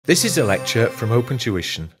This is a lecture from Open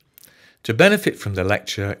Tuition. To benefit from the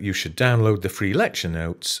lecture, you should download the free lecture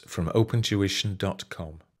notes from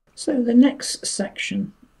opentuition.com. So the next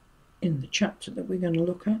section in the chapter that we're going to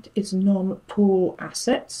look at is non-pool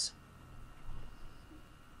assets.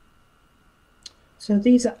 So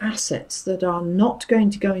these are assets that are not going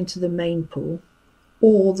to go into the main pool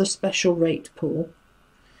or the special rate pool.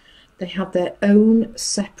 They have their own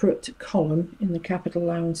separate column in the capital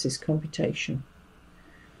allowances computation.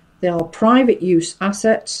 They are private use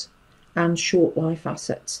assets and short life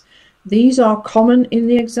assets. These are common in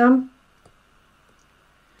the exam.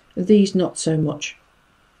 These not so much.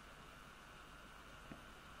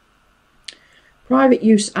 Private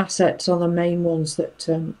use assets are the main ones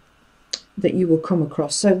that you will come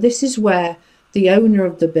across. So this is where the owner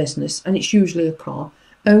of the business, and it's usually a car,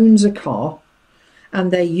 owns a car,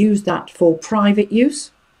 and they use that for private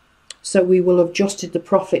use. So we will have adjusted the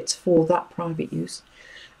profits for that private use.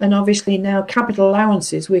 And obviously now capital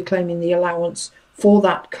allowances, we're claiming the allowance for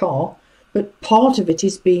that car, but part of it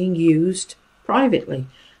is being used privately,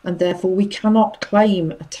 and therefore we cannot claim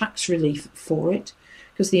a tax relief for it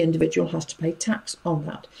because the individual has to pay tax on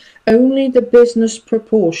that. Only the business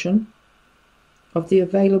proportion of the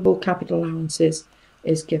available capital allowances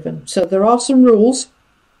is given. So there are some rules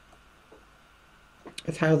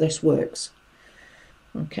of how this works.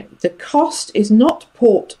 Okay, the cost is not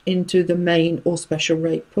put into the main or special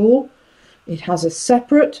rate pool. It has a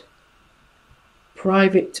separate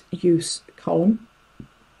private use column.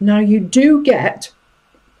 Now you do get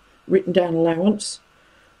written down allowance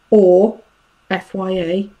or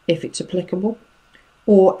FYA if it's applicable,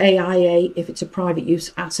 or AIA if it's a private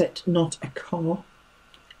use asset, not a car,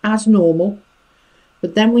 as normal.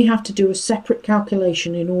 But then we have to do a separate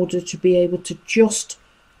calculation in order to be able to just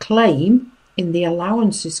claim in the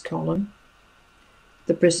allowances column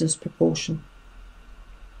the business proportion.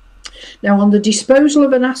 Now on the disposal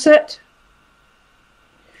of an asset,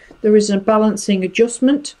 there is a balancing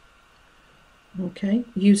adjustment, okay,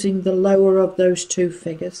 using the lower of those two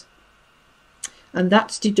figures, and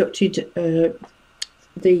that's deducted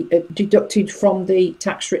deducted from the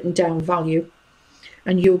tax written down value,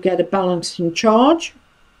 and you'll get a balancing charge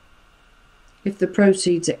if the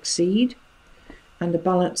proceeds exceed, and a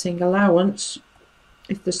balancing allowance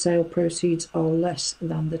if the sale proceeds are less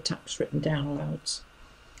than the tax written down allowance.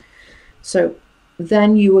 So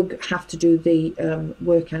then you would have to do the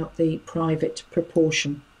work out the private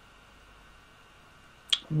proportion.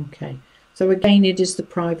 Okay, so again it is the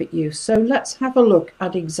private use. So let's have a look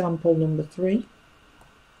at example number 3.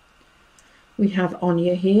 We have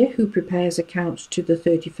Anya here, who prepares accounts to the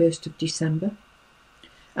 31st of December.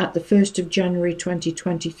 At the 1st of January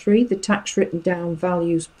 2023, the tax written down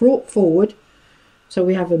values brought forward. So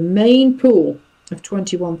we have a main pool of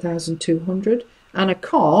 21,200 and a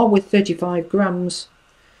car with 35 grams,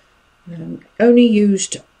 only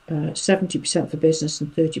used 70% for business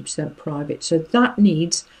and 30% private. So that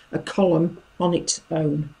needs a column on its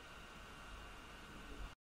own.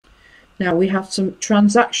 Now we have some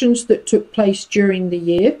transactions that took place during the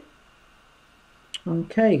year.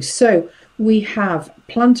 Okay, so we have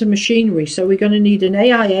plant and machinery, so we're going to need an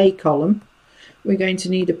AIA column, we're going to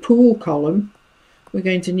need a pool column, we're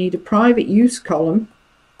going to need a private use column.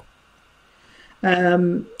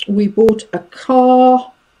 We bought a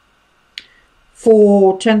car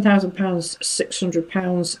for £10,000,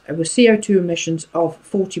 £600 with CO2 emissions of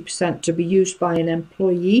 40% to be used by an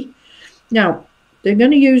employee. Now, they're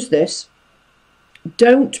going to use this.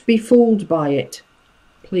 Don't be fooled by it,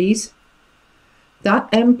 please.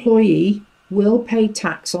 That employee will pay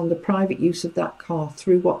tax on the private use of that car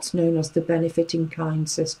through what's known as the benefit in kind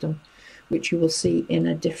system, which you will see in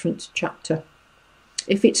a different chapter.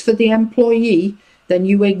 If it's for the employee, then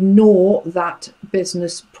you ignore that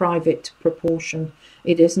business private proportion.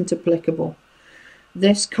 It isn't applicable.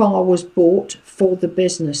 This car was bought for the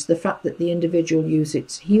business. The fact that the individual uses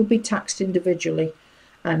it, he'll be taxed individually,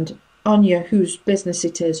 and Anya, whose business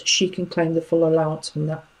it is, she can claim the full allowance on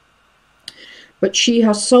that. But she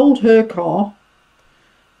has sold her car,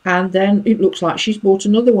 and then it looks like she's bought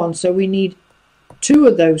another one. So we need 2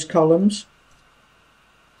 of those columns,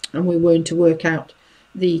 and we're going to work out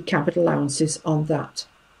the capital allowances on that.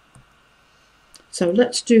 So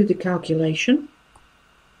let's do the calculation.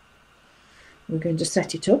 We're going to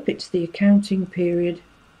set it up. It's the accounting period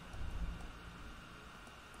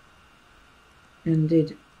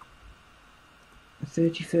ended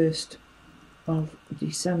 31st of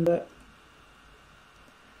December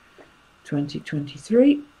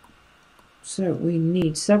 2023. So we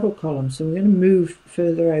need several columns, so we're going to move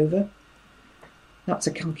further over. That's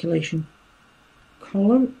a calculation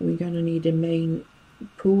column. We're going to need a main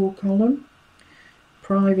pool column.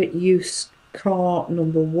 Private use car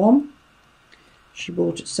number 1. She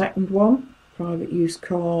bought a second one. Private use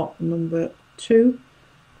car number 2.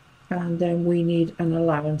 And then we need an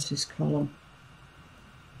allowances column.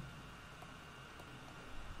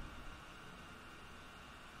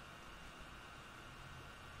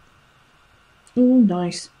 All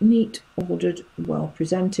nice, neat, ordered, well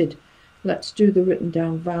presented. Let's do the written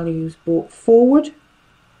down values brought forward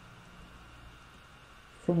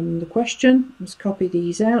from the question. Let's copy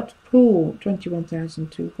these out. Pool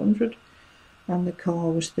 21,200 and the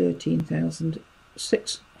car was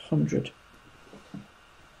 13,600.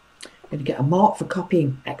 Going to get a mark for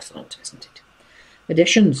copying. Excellent, isn't it?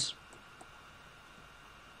 Additions.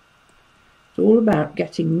 It's all about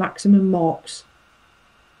getting maximum marks.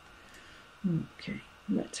 Okay,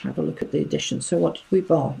 let's have a look at the additions. So what did we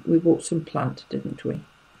buy? We bought some plant, didn't we?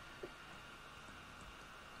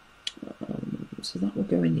 So that will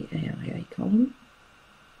go in the AIA column.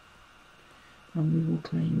 And we will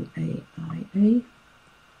claim AIA.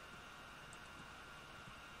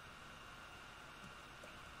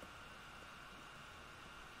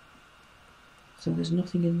 So there's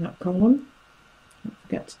nothing in that column. Don't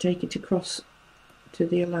forget to take it across to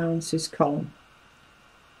the allowances column.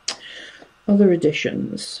 Other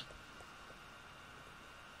additions.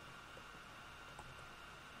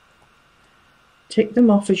 Tick them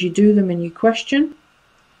off as you do them in your question.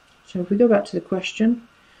 So if we go back to the question,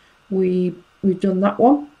 we've done that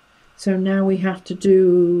one. So now we have to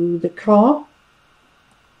do the car.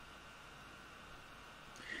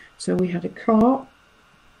 So we had a car.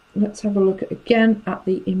 Let's have a look again at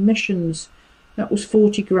the emissions. That was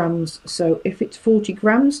 40 grams. So if it's 40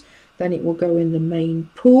 grams, then it will go in the main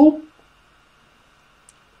pool,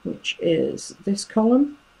 which is this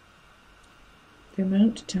column. The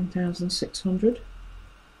amount, 10,600.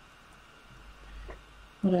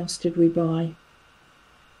 What else did we buy?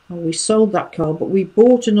 Oh, we sold that car, but we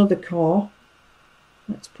bought another car.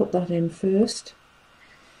 Let's put that in first.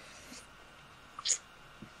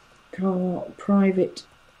 Car private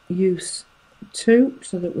use 2,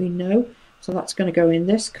 so that we know. So that's going to go in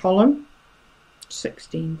this column,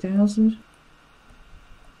 16,000.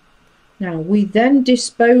 Now we then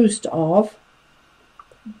disposed of,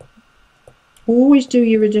 always do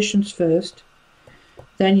your additions first,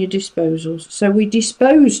 then your disposals. So we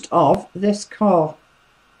disposed of this car.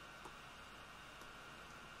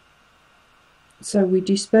 So we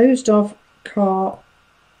disposed of car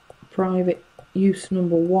private use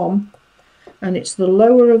number 1, and it's the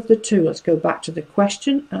lower of the two. Let's go back to the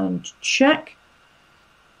question and check.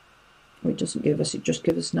 It doesn't give us, it just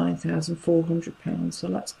gives us £9,400. So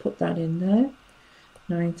let's put that in there,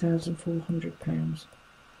 £9,400.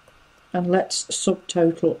 And let's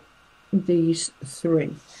subtotal these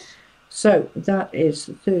three. So that is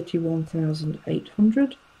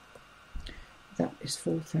 31,800. That is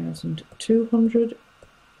 4,200.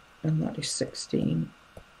 And that is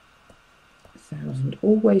 16,000.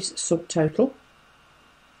 Always subtotal.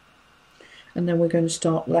 And then we're going to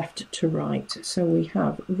start left to right. So we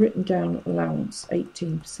have written down allowance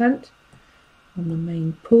 18% on the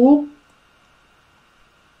main pool.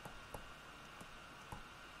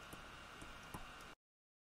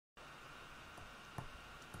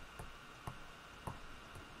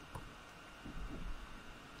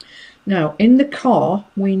 Now in the car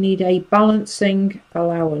we need a balancing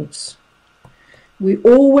allowance. We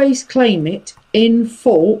always claim it in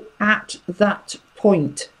full at that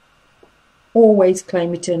point. Always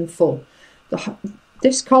claim it in full.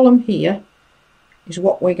 This column here is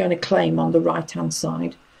what we're going to claim on the right hand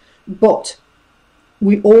side, but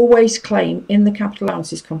we always claim in the capital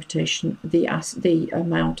allowances computation the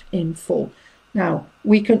amount in full. Now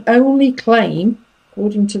we can only claim,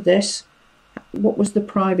 according to this, what was the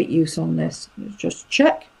private use on this? Let's just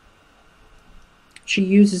check. She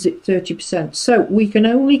uses it 30%, so we can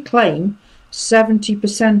only claim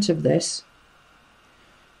 70% of this.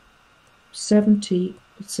 70%.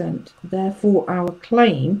 Therefore our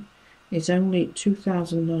claim is only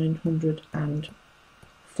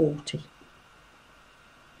 2,940.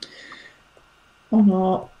 On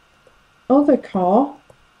our other car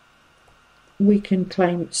we can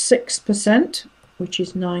claim 6%, which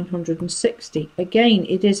is 960. Again,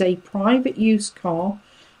 it is a private use car,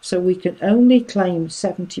 so we can only claim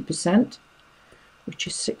 70%, which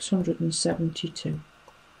is 672.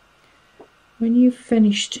 When you've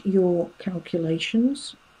finished your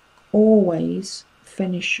calculations, always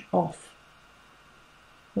finish off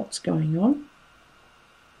what's going on.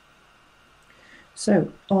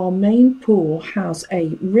 So our main pool has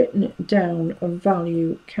a written down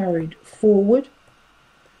value carried forward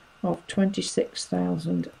of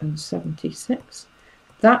 26,076.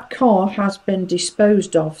 That car has been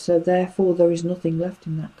disposed of, so therefore there is nothing left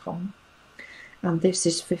in that column. And this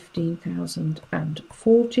is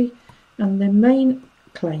 15,040. And the main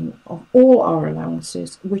claim of all our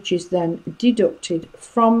allowances, which is then deduct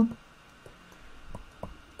from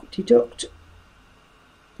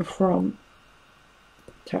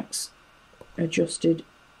tax adjusted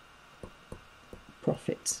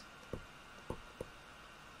profits.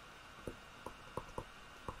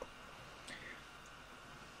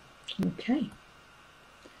 Okay,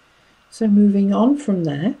 so moving on from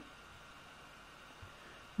there,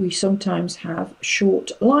 we sometimes have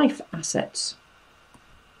short life assets.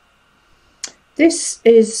 This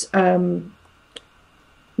is not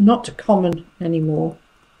common anymore,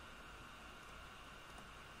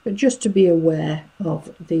 but just to be aware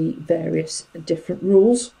of the various different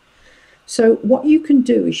rules. So what you can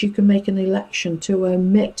do is you can make an election to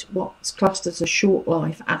omit what's classed as a short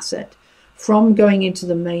life asset from going into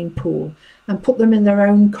the main pool and put them in their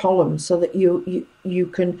own column so that you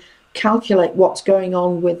can calculate what's going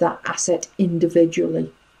on with that asset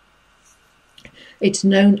individually. It's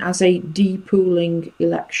known as a depooling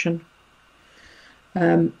election.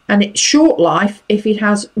 And it's short life. If it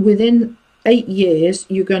has within 8 years,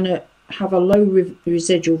 you're going to have a low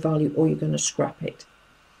residual value or you're going to scrap it.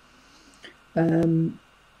 You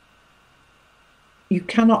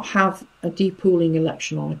cannot have a depooling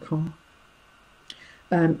election on a car.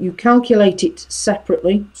 You calculate it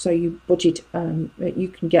separately, so you put it, you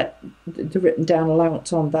can get the written down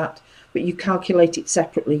allowance on that, but you calculate it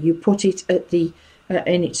separately. You put it at the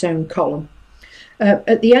in its own column.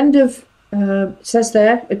 At the end of, it says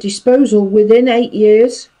there, a disposal within 8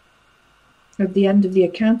 years of the end of the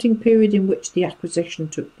accounting period in which the acquisition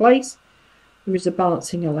took place. There is a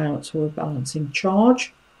balancing allowance or a balancing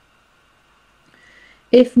charge.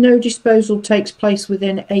 If no disposal takes place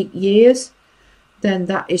within 8 years, then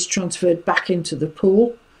that is transferred back into the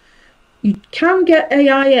pool. You can get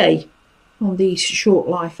AIA on these short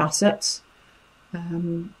life assets,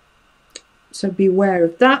 so beware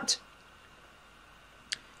of that.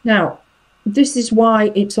 Now, this is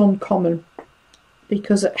why it's uncommon,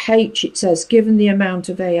 because at H it says, given the amount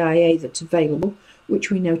of AIA that's available,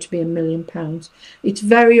 which we know to be £1 million, it's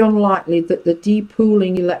very unlikely that the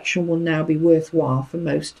depooling election will now be worthwhile for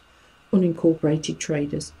most unincorporated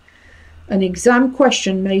traders. An exam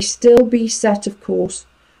question may still be set, of course,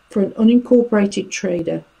 for an unincorporated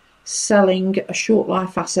trader selling a short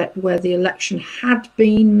life asset where the election had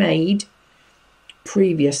been made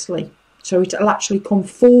previously. So it'll actually come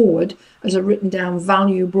forward as a written down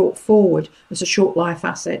value brought forward as a short life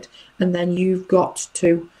asset, and then you've got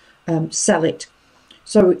to sell it.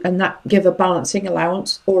 So, and that give a balancing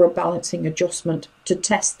allowance or a balancing adjustment to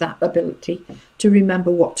test that ability to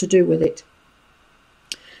remember what to do with it.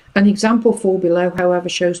 An example 4 below, however,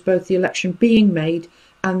 shows both the election being made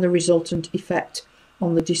and the resultant effect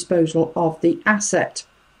on the disposal of the asset.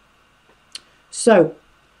 So,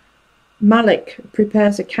 Malik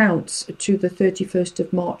prepares accounts to the 31st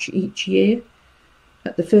of March each year.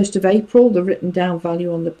 At the 1st of April, the written down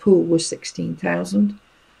value on the pool was 16,000.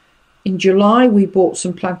 In July, we bought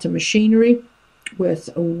some plant and machinery worth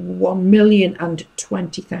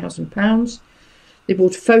 £1,020,000. They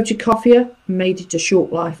bought a photocopier, made it a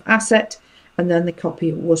short life asset, and then the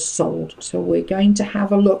copier was sold. So we're going to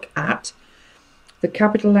have a look at the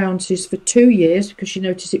capital allowances for 2 years, because you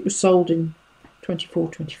notice it was sold in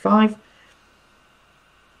 24-25,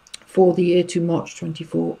 for the year to March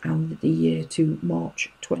 24 and the year to March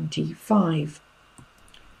 25.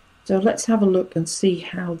 So let's have a look and see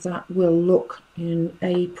how that will look in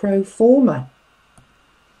a pro forma.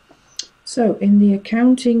 So in the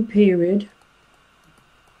accounting period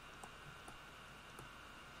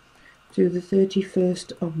to the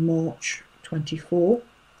 31st of March 24.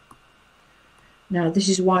 Now this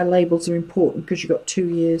is why labels are important, because you've got 2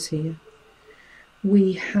 years here.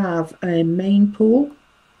 We have a main pool,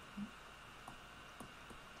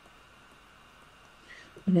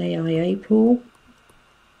 an AIA pool,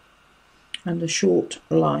 and a short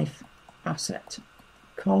life asset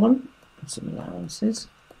column and some allowances.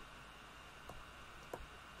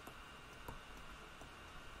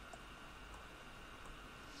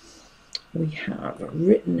 We have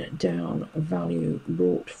written down a value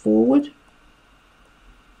brought forward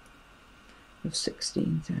of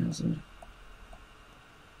 16,000,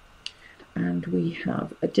 and we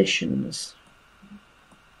have additions,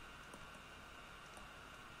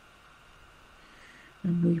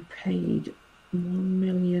 and we paid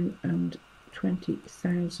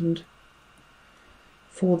 1,020,000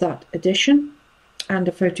 for that addition, and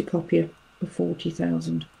a photocopier of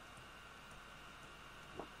 40,000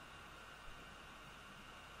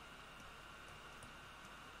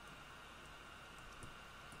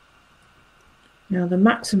 Now the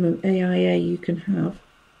maximum AIA you can have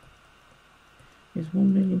is £1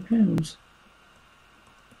 million.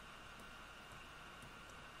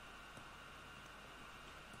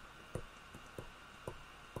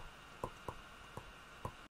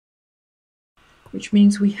 Which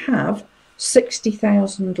means we have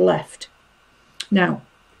 60,000 left. Now,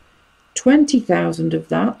 20,000 of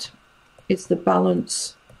that is the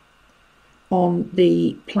balance on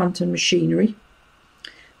the plant and machinery,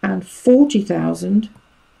 and 40,000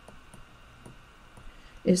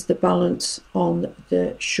 is the balance on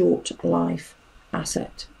the short life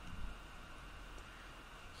asset.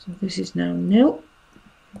 So this is now nil.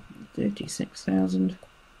 36,000,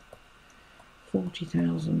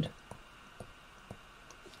 40,000.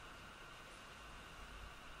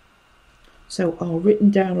 So our written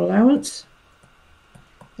down allowance,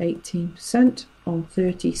 18% on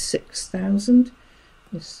 36,000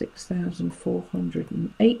 is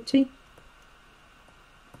 6,480.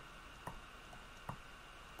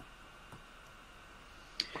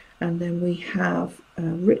 And then we have a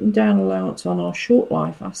written down allowance on our short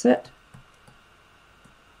life asset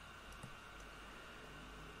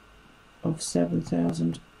of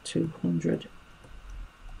 7,200.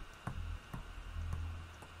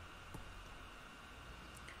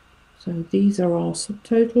 So these are our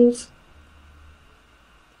subtotals.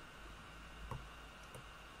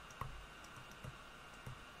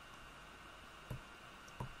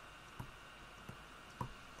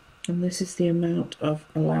 And this is the amount of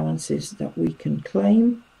allowances that we can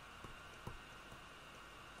claim.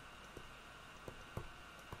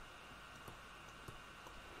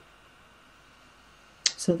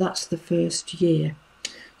 So that's the first year.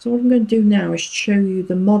 So what I'm going to do now is show you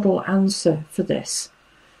the model answer for this,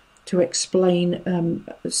 to explain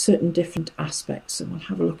certain different aspects, and we'll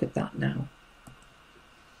have a look at that now.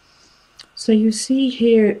 So you see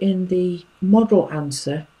here in the model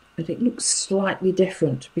answer that it looks slightly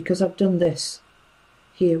different because I've done this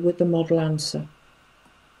here with the model answer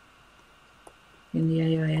in the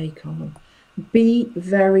AIA column. Be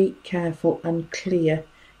very careful and clear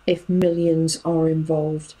if millions are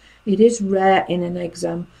involved. It is rare in an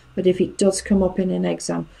exam, but if it does come up in an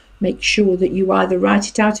exam, make sure that you either write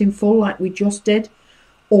it out in full like we just did,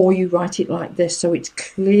 or you write it like this so it's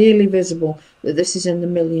clearly visible that this is in the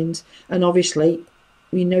millions. And obviously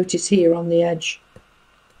we notice here on the edge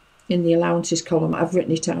in the allowances column I've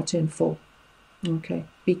written it out in full. Okay,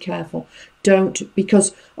 be careful. Don't,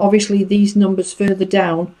 because obviously these numbers further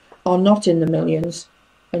down are not in the millions,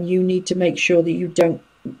 and you need to make sure that you don't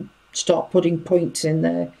start putting points in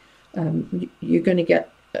there. You're going to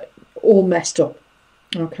get all messed up.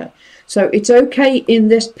 Okay, so it's okay in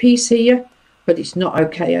this piece here, but it's not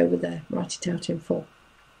okay over there. Write it out in full.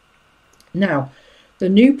 Now, the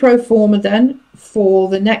new pro forma then for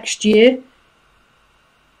the next year,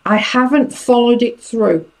 I haven't followed it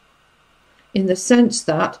through in the sense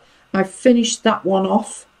that I've finished that one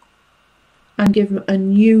off and given a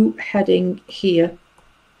new heading here.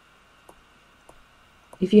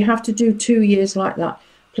 If you have to do 2 years like that,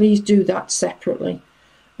 please do that separately.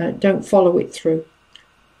 Don't follow it through.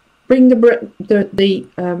 Bring the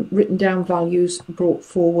written down values brought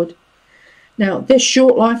forward. Now, this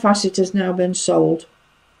short life asset has now been sold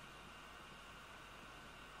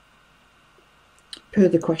per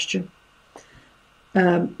the question.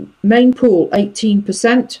 Main pool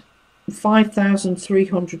 18%,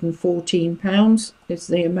 £5,314 is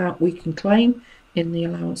the amount we can claim in the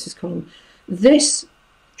allowances column. This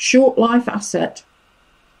short life asset,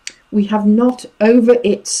 we have not, over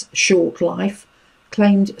its short life,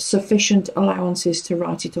 claimed sufficient allowances to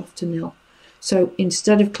write it off to nil. So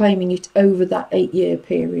instead of claiming it over that 8-year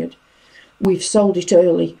period, we've sold it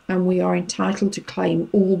early and we are entitled to claim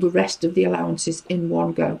all the rest of the allowances in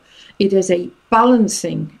one go. It is a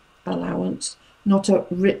balancing allowance, not a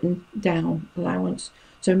written down allowance.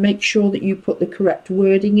 So make sure that you put the correct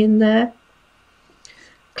wording in there.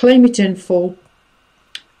 Claim it in full.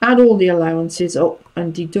 Add all the allowances up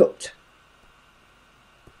and deduct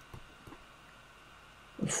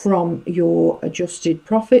from your adjusted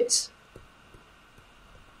profits.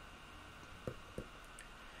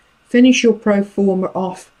 Finish your pro forma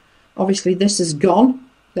off. Obviously this is gone,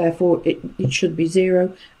 therefore it should be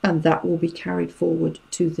 0, and that will be carried forward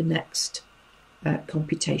to the next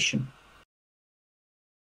computation.